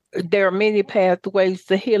there are many pathways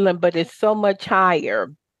to healing, but it's so much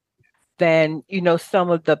higher than, some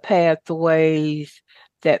of the pathways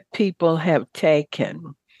that people have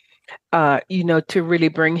taken, to really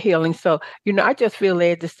bring healing. So, I just feel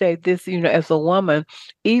led to say this, as a woman,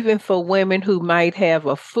 even for women who might have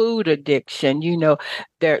a food addiction,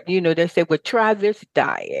 they say, well, try this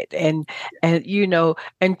diet and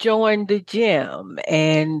join the gym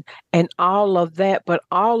and all of that. But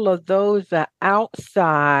all of those are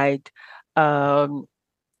outside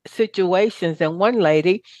situations. And one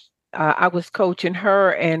lady, I was coaching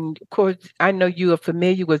her, and of course, I know you are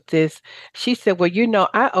familiar with this. She said, well,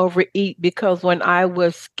 I overeat because when I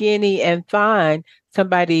was skinny and fine,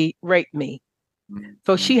 somebody raped me.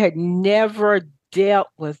 So she had never dealt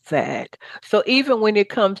with that. So even when it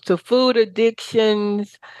comes to food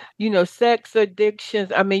addictions, sex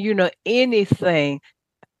addictions, anything,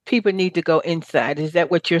 people need to go inside. Is that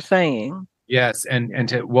what you're saying? Yes. And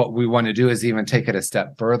to what we want to do is even take it a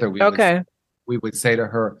step further. We would say to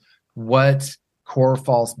her, what core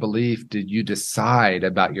false belief did you decide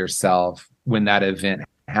about yourself when that event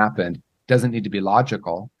happened? Doesn't need to be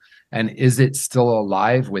logical. And is it still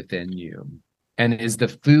alive within you? And is the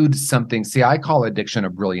food something? See, I call addiction a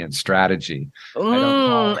brilliant strategy. I don't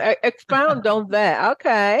call it. Expound on that.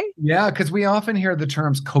 Okay. Yeah, because we often hear the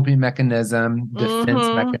terms coping mechanism, defense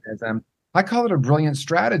mechanism. I call it a brilliant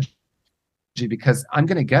strategy because I'm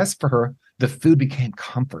going to guess for her, the food became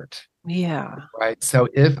comfort. Yeah. Right. So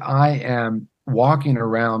if I am walking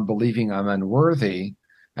around believing I'm unworthy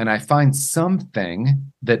and I find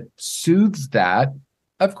something that soothes that,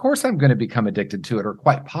 of course, I'm going to become addicted to it, or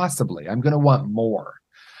quite possibly I'm going to want more.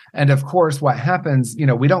 And of course, what happens,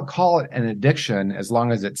 we don't call it an addiction as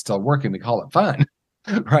long as it's still working. We call it fun,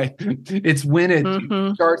 right? It's when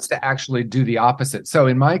it starts to actually do the opposite. So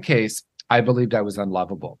in my case, I believed I was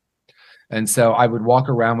unlovable. And so I would walk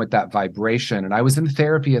around with that vibration. And I was in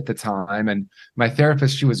therapy at the time. And my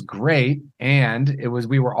therapist, she was great. And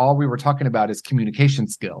we were talking about is communication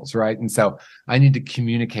skills, right? And so I need to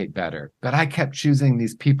communicate better. But I kept choosing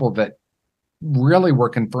these people that really were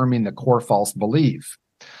confirming the core false belief.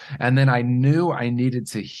 And then I knew I needed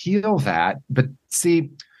to heal that. But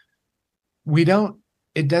see,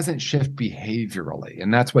 it doesn't shift behaviorally.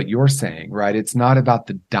 And that's what you're saying, right? It's not about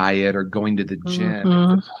the diet or going to the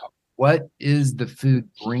gym. What is the food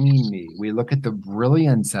bringing me? We look at the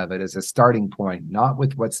brilliance of it as a starting point, not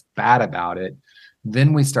with what's bad about it.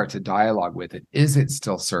 Then we start to dialogue with it. Is it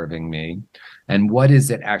still serving me? And what is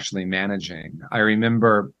it actually managing? I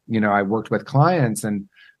remember, I worked with clients and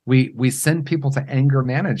we send people to anger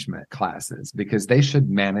management classes because they should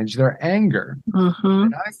manage their anger.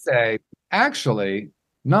 And I say, actually,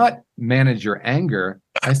 not manage your anger.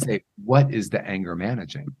 I say, what is the anger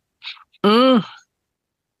managing?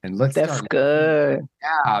 And That's good.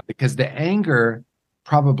 Yeah, because the anger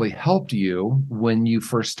probably helped you when you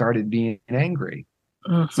first started being angry.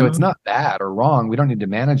 So it's not bad or wrong. We don't need to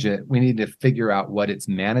manage it. We need to figure out what it's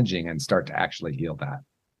managing and start to actually heal that.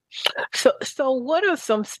 So what are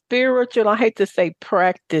some spiritual, I hate to say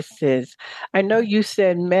practices? I know you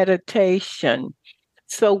said meditation.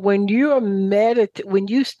 So when when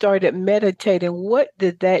you started meditating, what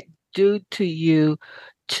did that do to you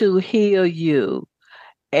to heal you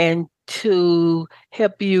and to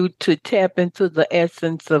help you to tap into the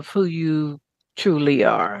essence of who you truly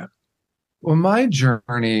are? Well, my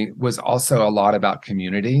journey was also a lot about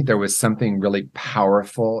community. There was something really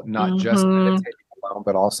powerful, not just meditating alone,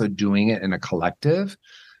 but also doing it in a collective.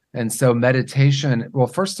 And so meditation, well,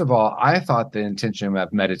 first of all, I thought the intention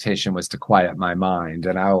of meditation was to quiet my mind.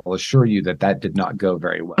 And I will assure you that did not go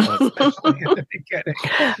very well, especially in the beginning.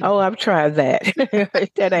 Oh, I've tried that.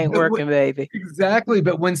 That ain't working, baby. Exactly.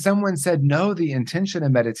 But when someone said, no, the intention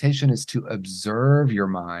of meditation is to observe your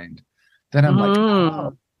mind, then I'm like,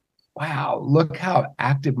 oh, wow, look how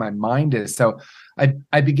active my mind is. So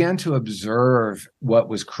I began to observe what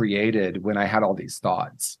was created when I had all these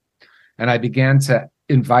thoughts. And I began to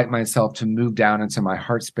invite myself to move down into my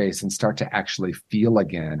heart space and start to actually feel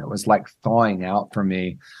again. It was like thawing out for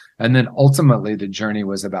me. And then ultimately the journey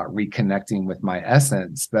was about reconnecting with my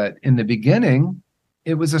essence. But in the beginning,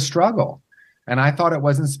 it was a struggle. And I thought it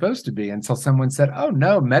wasn't supposed to be until someone said, oh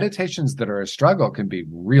no, meditations that are a struggle can be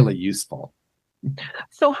really useful.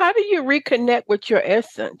 So how do you reconnect with your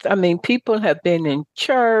essence? I mean, people have been in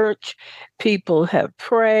church, people have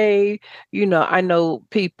prayed, I know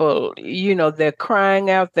people, they're crying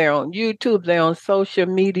out, they're on YouTube, they're on social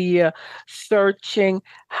media searching.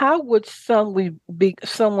 How would someone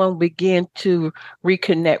begin to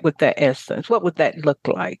reconnect with their essence? What would that look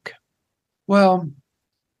like? Well,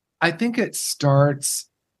 I think it starts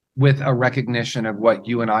with a recognition of what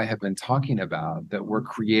you and I have been talking about, that we're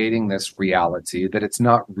creating this reality, that it's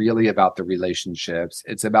not really about the relationships.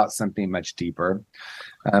 It's about something much deeper.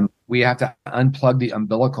 We have to unplug the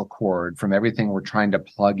umbilical cord from everything we're trying to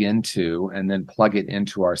plug into and then plug it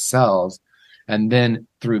into ourselves. And then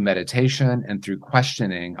through meditation and through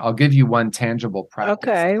questioning, I'll give you one tangible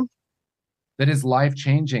practice that is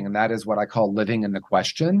life-changing. And that is what I call living in the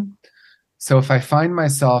question. So if I find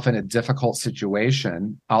myself in a difficult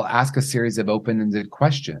situation, I'll ask a series of open-ended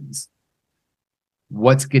questions.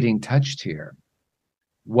 What's getting touched here?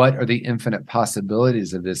 What are the infinite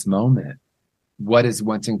possibilities of this moment? What is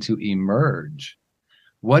wanting to emerge?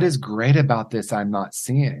 What is great about this I'm not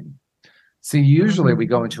seeing? See, usually we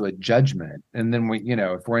go into a judgment, and then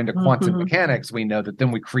if we're into quantum mechanics, we know that then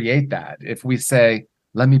we create that. If we say,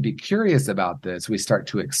 let me be curious about this, we start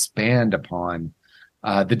to expand upon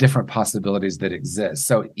the different possibilities that exist.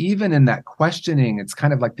 So even in that questioning, it's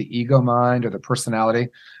kind of like the ego mind or the personality.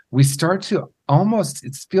 We start to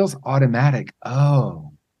it feels automatic.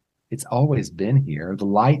 Oh, It's always been here. The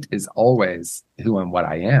light is always who and what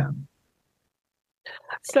I am.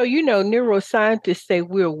 So, neuroscientists say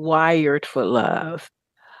we're wired for love.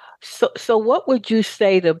 So what would you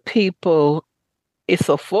say to people? It's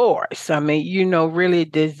a force. I mean, really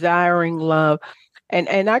desiring love.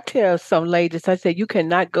 And I tell some ladies, I say, you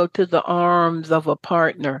cannot go to the arms of a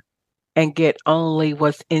partner and get only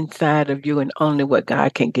what's inside of you and only what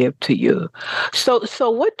God can give to you. So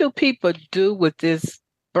what do people do with this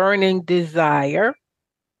burning desire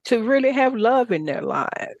to really have love in their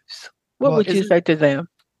lives? What would you say to them?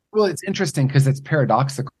 Well, it's interesting because it's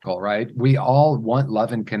paradoxical, right? We all want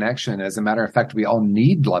love and connection. As a matter of fact, we all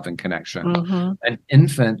need love and connection. Mm-hmm. An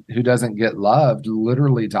infant who doesn't get loved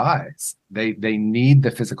literally dies. They need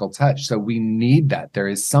the physical touch. So we need that. There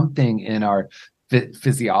is something in our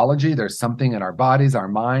physiology. There's something in our bodies, our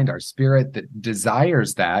mind, our spirit that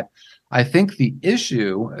desires that. I think the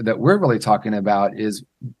issue that we're really talking about is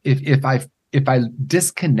if I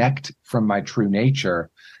disconnect from my true nature,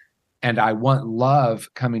 and I want love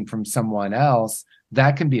coming from someone else,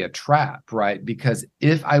 that can be a trap, right? Because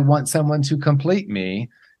if I want someone to complete me,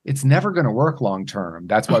 it's never going to work long term.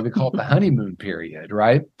 That's why we call it the honeymoon period,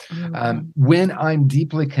 right? Mm-hmm. When I'm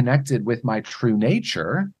deeply connected with my true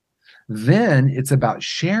nature, then it's about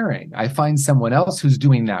sharing. I find someone else who's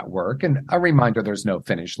doing that work. And a reminder, there's no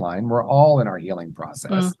finish line. We're all in our healing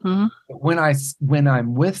process. Mm-hmm. When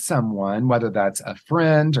I'm with someone, whether that's a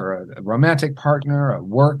friend or a romantic partner, a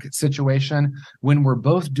work situation, when we're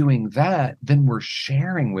both doing that, then we're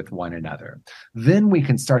sharing with one another. Then we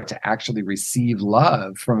can start to actually receive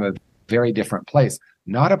love from a very different place,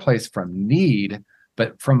 not a place from need,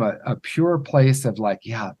 but from a pure place of like,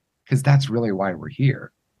 yeah, because that's really why we're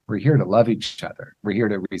here. We're here to love each other. We're here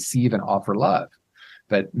to receive and offer love.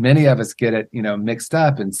 But many of us get it, mixed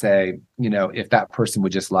up and say, if that person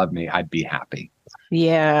would just love me, I'd be happy.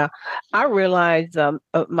 Yeah. I realized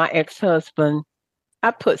my ex-husband,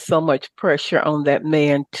 I put so much pressure on that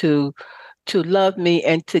man to love me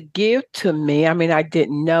and to give to me. I mean, I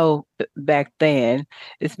didn't know back then.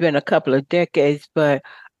 It's been a couple of decades, but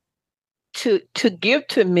to give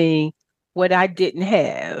to me what I didn't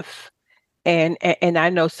have. And I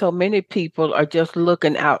know so many people are just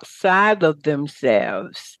looking outside of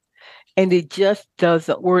themselves, and it just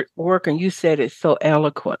doesn't work. And you said it so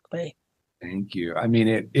eloquently. Thank you. I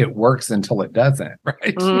mean, it works until it doesn't,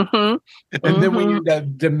 right? Mm-hmm. And then we end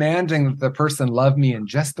up demanding that the person love me in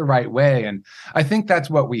just the right way. And I think that's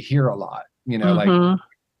what we hear a lot, like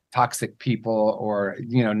toxic people, or,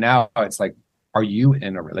 now it's like, are you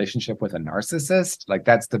in a relationship with a narcissist? Like,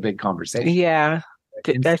 that's the big conversation. Yeah.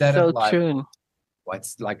 That's so true.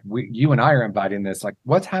 What's like you and I are embodying this, like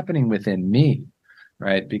what's happening within me,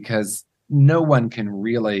 right? Because no one can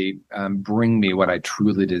really bring me what I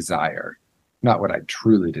truly desire, not what I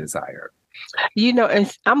truly desire.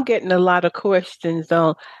 And I'm getting a lot of questions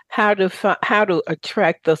on how to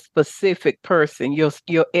attract a specific person, your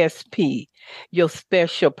SP, your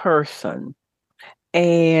special person.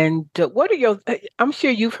 And what are I'm sure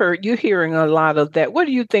you're hearing a lot of that. What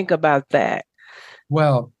do you think about that?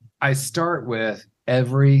 Well, I start with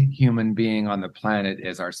every human being on the planet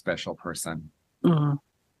is our special person,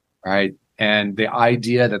 right? And the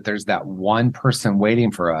idea that there's that one person waiting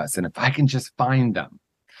for us, and if I can just find them,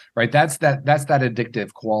 right? That's that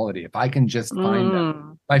addictive quality. If I can just find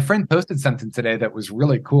them. My friend posted something today that was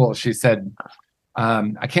really cool. She said,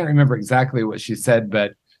 I can't remember exactly what she said,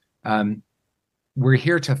 but we're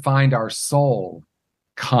here to find our soul,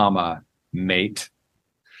 mate.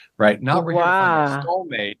 Right. Not we're here to find our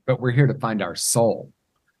soulmate, but we're here to find our soul.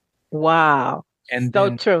 Wow. And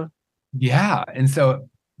so true. Yeah. And so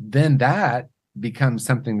then that becomes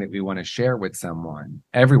something that we want to share with someone.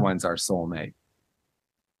 Everyone's our soulmate.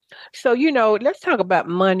 So, let's talk about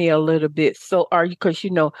money a little bit. So because,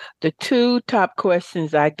 the two top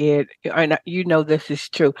questions I get, and this is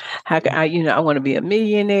true. How can I want to be a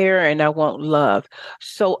millionaire and I want love.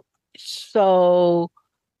 So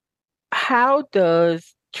how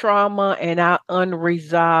does trauma and our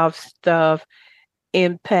unresolved stuff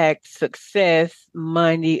impact success,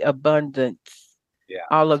 money, abundance,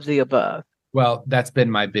 all of the above? Well, that's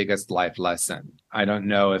been my biggest life lesson. I don't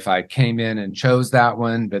know if I came in and chose that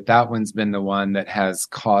one, but that one's been the one that has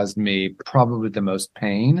caused me probably the most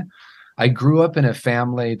pain. I grew up in a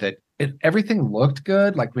family that everything looked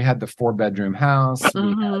good. Like we had the 4-bedroom house, we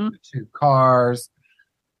had the 2 cars,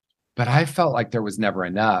 but I felt like there was never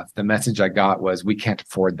enough. The message I got was, we can't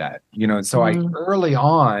afford that, and so early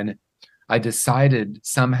on, I decided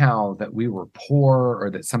somehow that we were poor or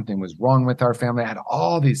that something was wrong with our family. I had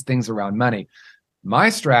all these things around money. My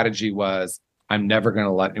strategy was, I'm never going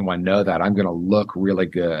to let anyone know that. I'm going to look really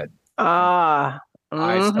good. Ah.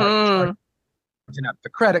 I started Mm-hmm. charging up the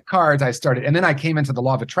credit cards. And then I came into the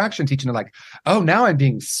law of attraction teaching, and like, oh, now I'm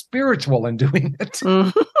being spiritual and doing it.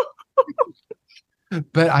 Mm-hmm.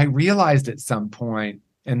 But I realized at some point,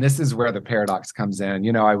 and this is where the paradox comes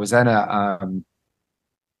in. I was at a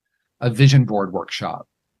vision board workshop,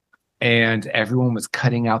 and everyone was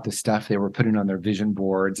cutting out the stuff they were putting on their vision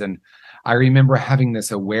boards. And I remember having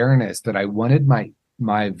this awareness that I wanted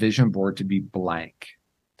my vision board to be blank,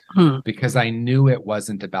 because I knew it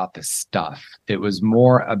wasn't about the stuff. It was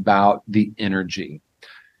more about the energy.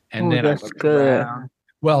 And then I That's looked good. around.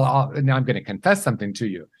 Well, now I'm going to confess something to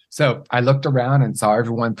you. So I looked around and saw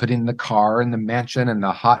everyone putting the car and the mansion and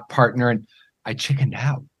the hot partner, and I chickened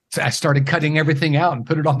out. So I started cutting everything out and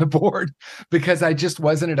put it on the board, because I just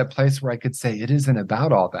wasn't at a place where I could say it isn't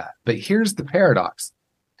about all that. But here's the paradox.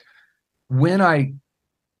 When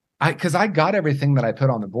because I got everything that I put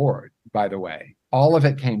on the board, by the way, all of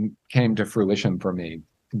it came to fruition for me.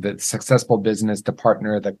 The successful business, the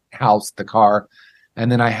partner, the house, the car.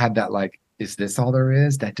 And then I had that, like, is this all there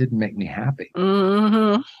is? That didn't make me happy.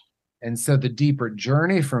 Mm-hmm. And so the deeper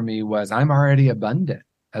journey for me was, I'm already abundant.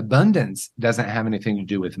 Abundance doesn't have anything to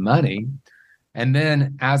do with money. And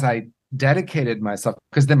then as I dedicated myself,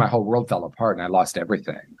 because then my whole world fell apart and I lost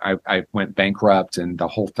everything. I went bankrupt and the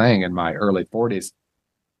whole thing in my early 40s.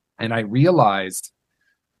 And I realized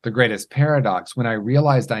the greatest paradox. When I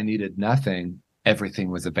realized I needed nothing, everything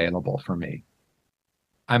was available for me.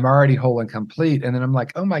 I'm already whole and complete. And then I'm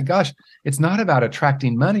like, oh my gosh, it's not about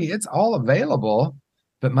attracting money. It's all available.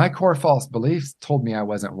 But my core false beliefs told me I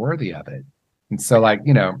wasn't worthy of it. And so, like,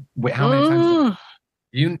 how many times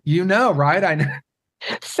right? I know.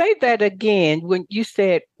 Say that again. When you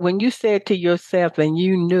said to yourself and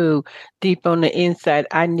you knew deep on the inside,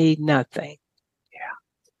 I need nothing.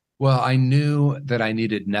 Well, I knew that I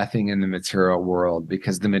needed nothing in the material world,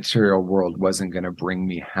 because the material world wasn't going to bring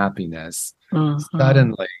me happiness. Mm-hmm.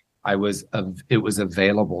 Suddenly, it was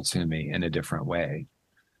available to me in a different way,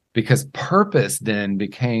 because purpose then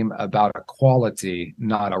became about a quality,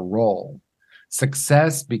 not a role.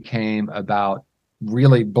 Success became about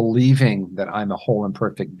really believing that I'm a whole and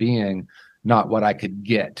perfect being, not what I could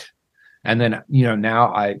get. And then,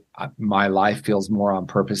 now my life feels more on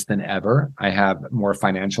purpose than ever. I have more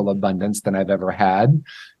financial abundance than I've ever had.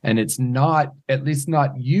 And it's not, at least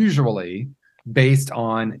not usually, based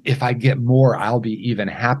on if I get more, I'll be even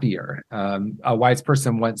happier. A wise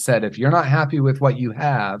person once said, if you're not happy with what you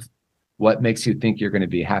have, what makes you think you're going to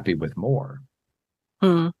be happy with more?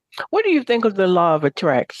 What do you think of the law of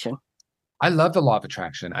attraction? I love the law of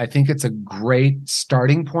attraction. I think it's a great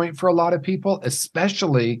starting point for a lot of people,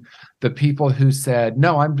 especially the people who said,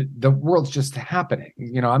 no, the world's just happening.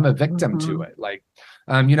 I'm a victim to it. Like,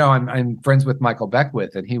 I'm friends with Michael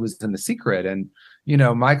Beckwith, and he was in The Secret. And,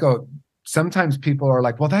 Michael, sometimes people are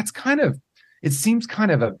like, well, it seems kind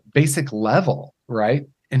of a basic level, right?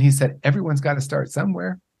 And he said, everyone's got to start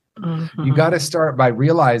somewhere. Mm-hmm. You got to start by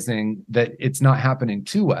realizing that it's not happening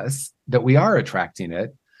to us, that we are attracting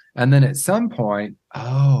it. And then at some point,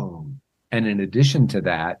 and in addition to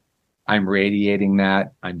that, I'm radiating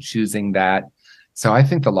that, I'm choosing that. So I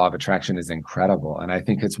think the law of attraction is incredible. And I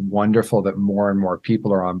think it's wonderful that more and more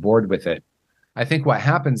people are on board with it. I think what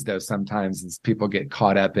happens, though, sometimes is people get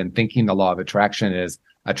caught up in thinking the law of attraction is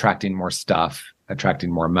attracting more stuff,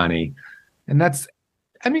 attracting more money. And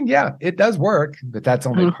it does work, but that's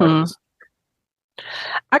only part of it.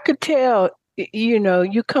 I could tell,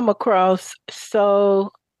 you come across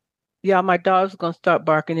so... Yeah, my dog's going to start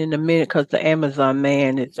barking in a minute because the Amazon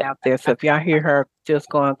man is out there. So if y'all hear her just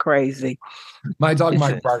going crazy. My dog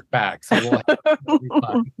might bark back. So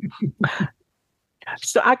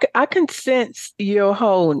So I can sense your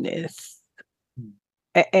wholeness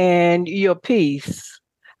and your peace.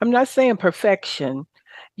 I'm not saying perfection,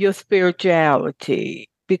 your spirituality,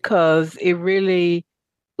 because it really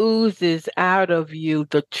oozes out of you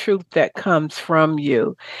the truth that comes from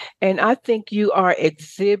you. And I think you are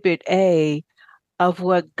exhibit A of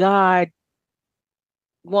what God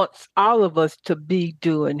wants all of us to be,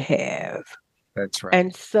 do, and have. That's right.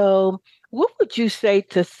 And so what would you say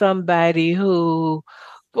to somebody who,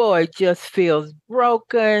 boy, just feels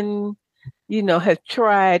broken, has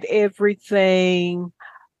tried everything,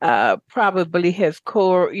 probably has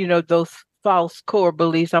core, those false core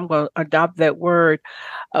beliefs, I'm going to adopt that word,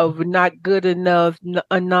 of not good enough,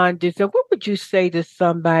 a non-deserving. What would you say to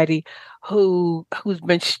somebody who's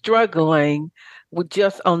been struggling with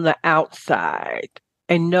just on the outside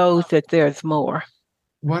and knows that there's more?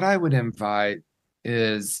 What I would invite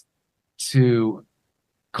is to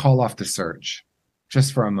call off the search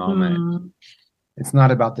just for a moment It's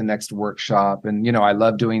not about the next workshop. And, I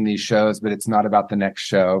love doing these shows, but it's not about the next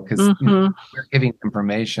show because we're giving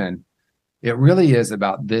information. It really is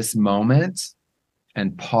about this moment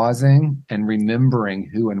and pausing and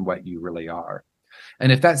remembering who and what you really are.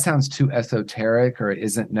 And if that sounds too esoteric or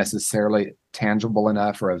isn't necessarily tangible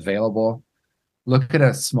enough or available, look at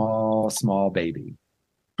a small baby.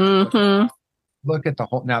 Look at the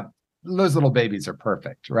whole. Now, those little babies are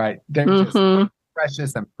perfect, right? They're just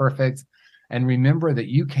precious and perfect. And remember that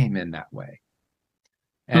you came in that way.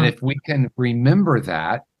 And if we can remember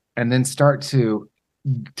that and then start to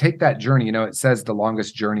take that journey, it says the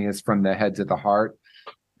longest journey is from the head to the heart.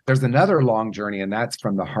 There's another long journey, and that's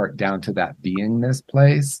from the heart down to that beingness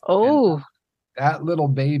place. Oh, and that little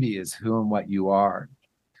baby is who and what you are,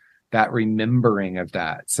 that remembering of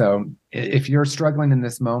that. So if you're struggling in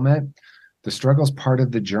this moment, the struggle is part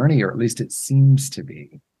of the journey, or at least it seems to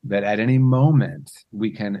be. That at any moment we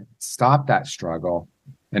can stop that struggle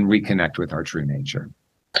and reconnect with our true nature.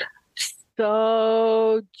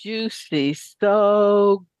 So juicy,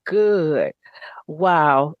 so good.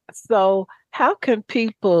 Wow. So how can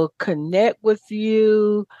people connect with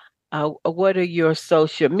you? What are your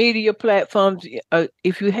social media platforms?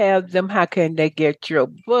 If you have them, how can they get your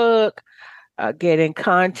book, get in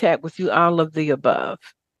contact with you, all of the above?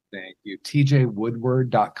 Thank you.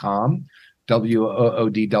 tjwoodward.com.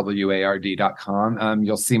 woodward.com.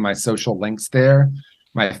 You'll see my social links there,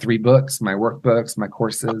 my 3 books, my workbooks, my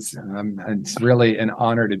courses. It's really an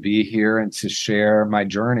honor to be here and to share my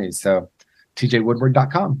journey. So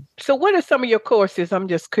tjwoodward.com. So what are some of your courses? I'm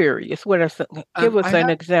just curious. What are some, give us an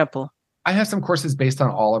example. I have some courses based on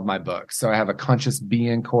all of my books. So I have a conscious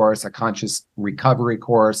being course, a conscious recovery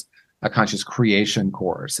course, a conscious creation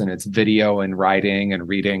course, and it's video and writing and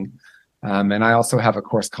reading. And I also have a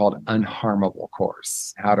course called Unharmable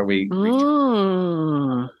Course. How do we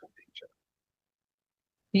reach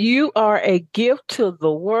You are a gift to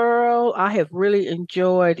the world. I have really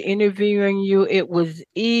enjoyed interviewing you. It was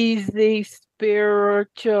easy,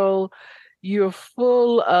 spiritual. You're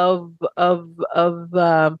full of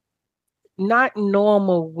not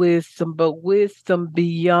normal wisdom, but wisdom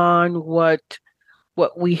beyond what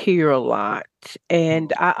we hear a lot.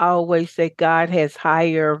 And I always say God has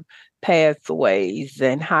higher pathways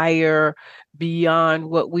and higher beyond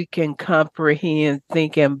what we can comprehend,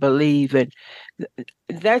 think, and believe. And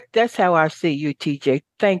that's how I see you, TJ.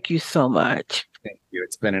 Thank you so much. Thank you.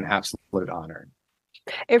 It's been an absolute honor.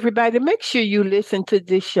 Everybody, make sure you listen to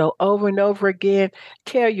this show over and over again.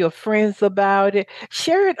 Tell your friends about it.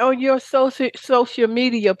 Share it on your social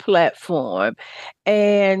media platform.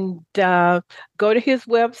 And go to his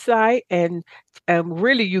website. And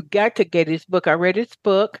really, you got to get his book. I read his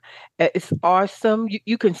book. It's awesome.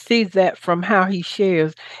 You can see that from how he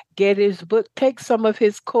shares. Get his book. Take some of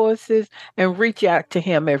his courses and reach out to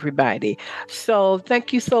him, everybody. So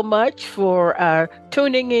thank you so much for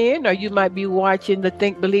tuning in, or you might be watching the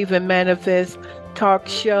Think, Believe, and Manifest talk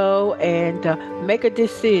show, and make a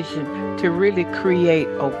decision to really create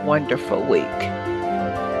a wonderful week.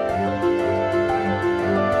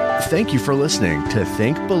 Thank you for listening to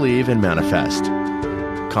Think, Believe, and Manifest.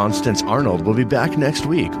 Constance Arnold will be back next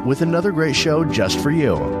week with another great show just for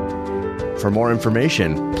you. For more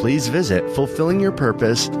information, please visit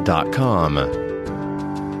fulfillingyourpurpose.com.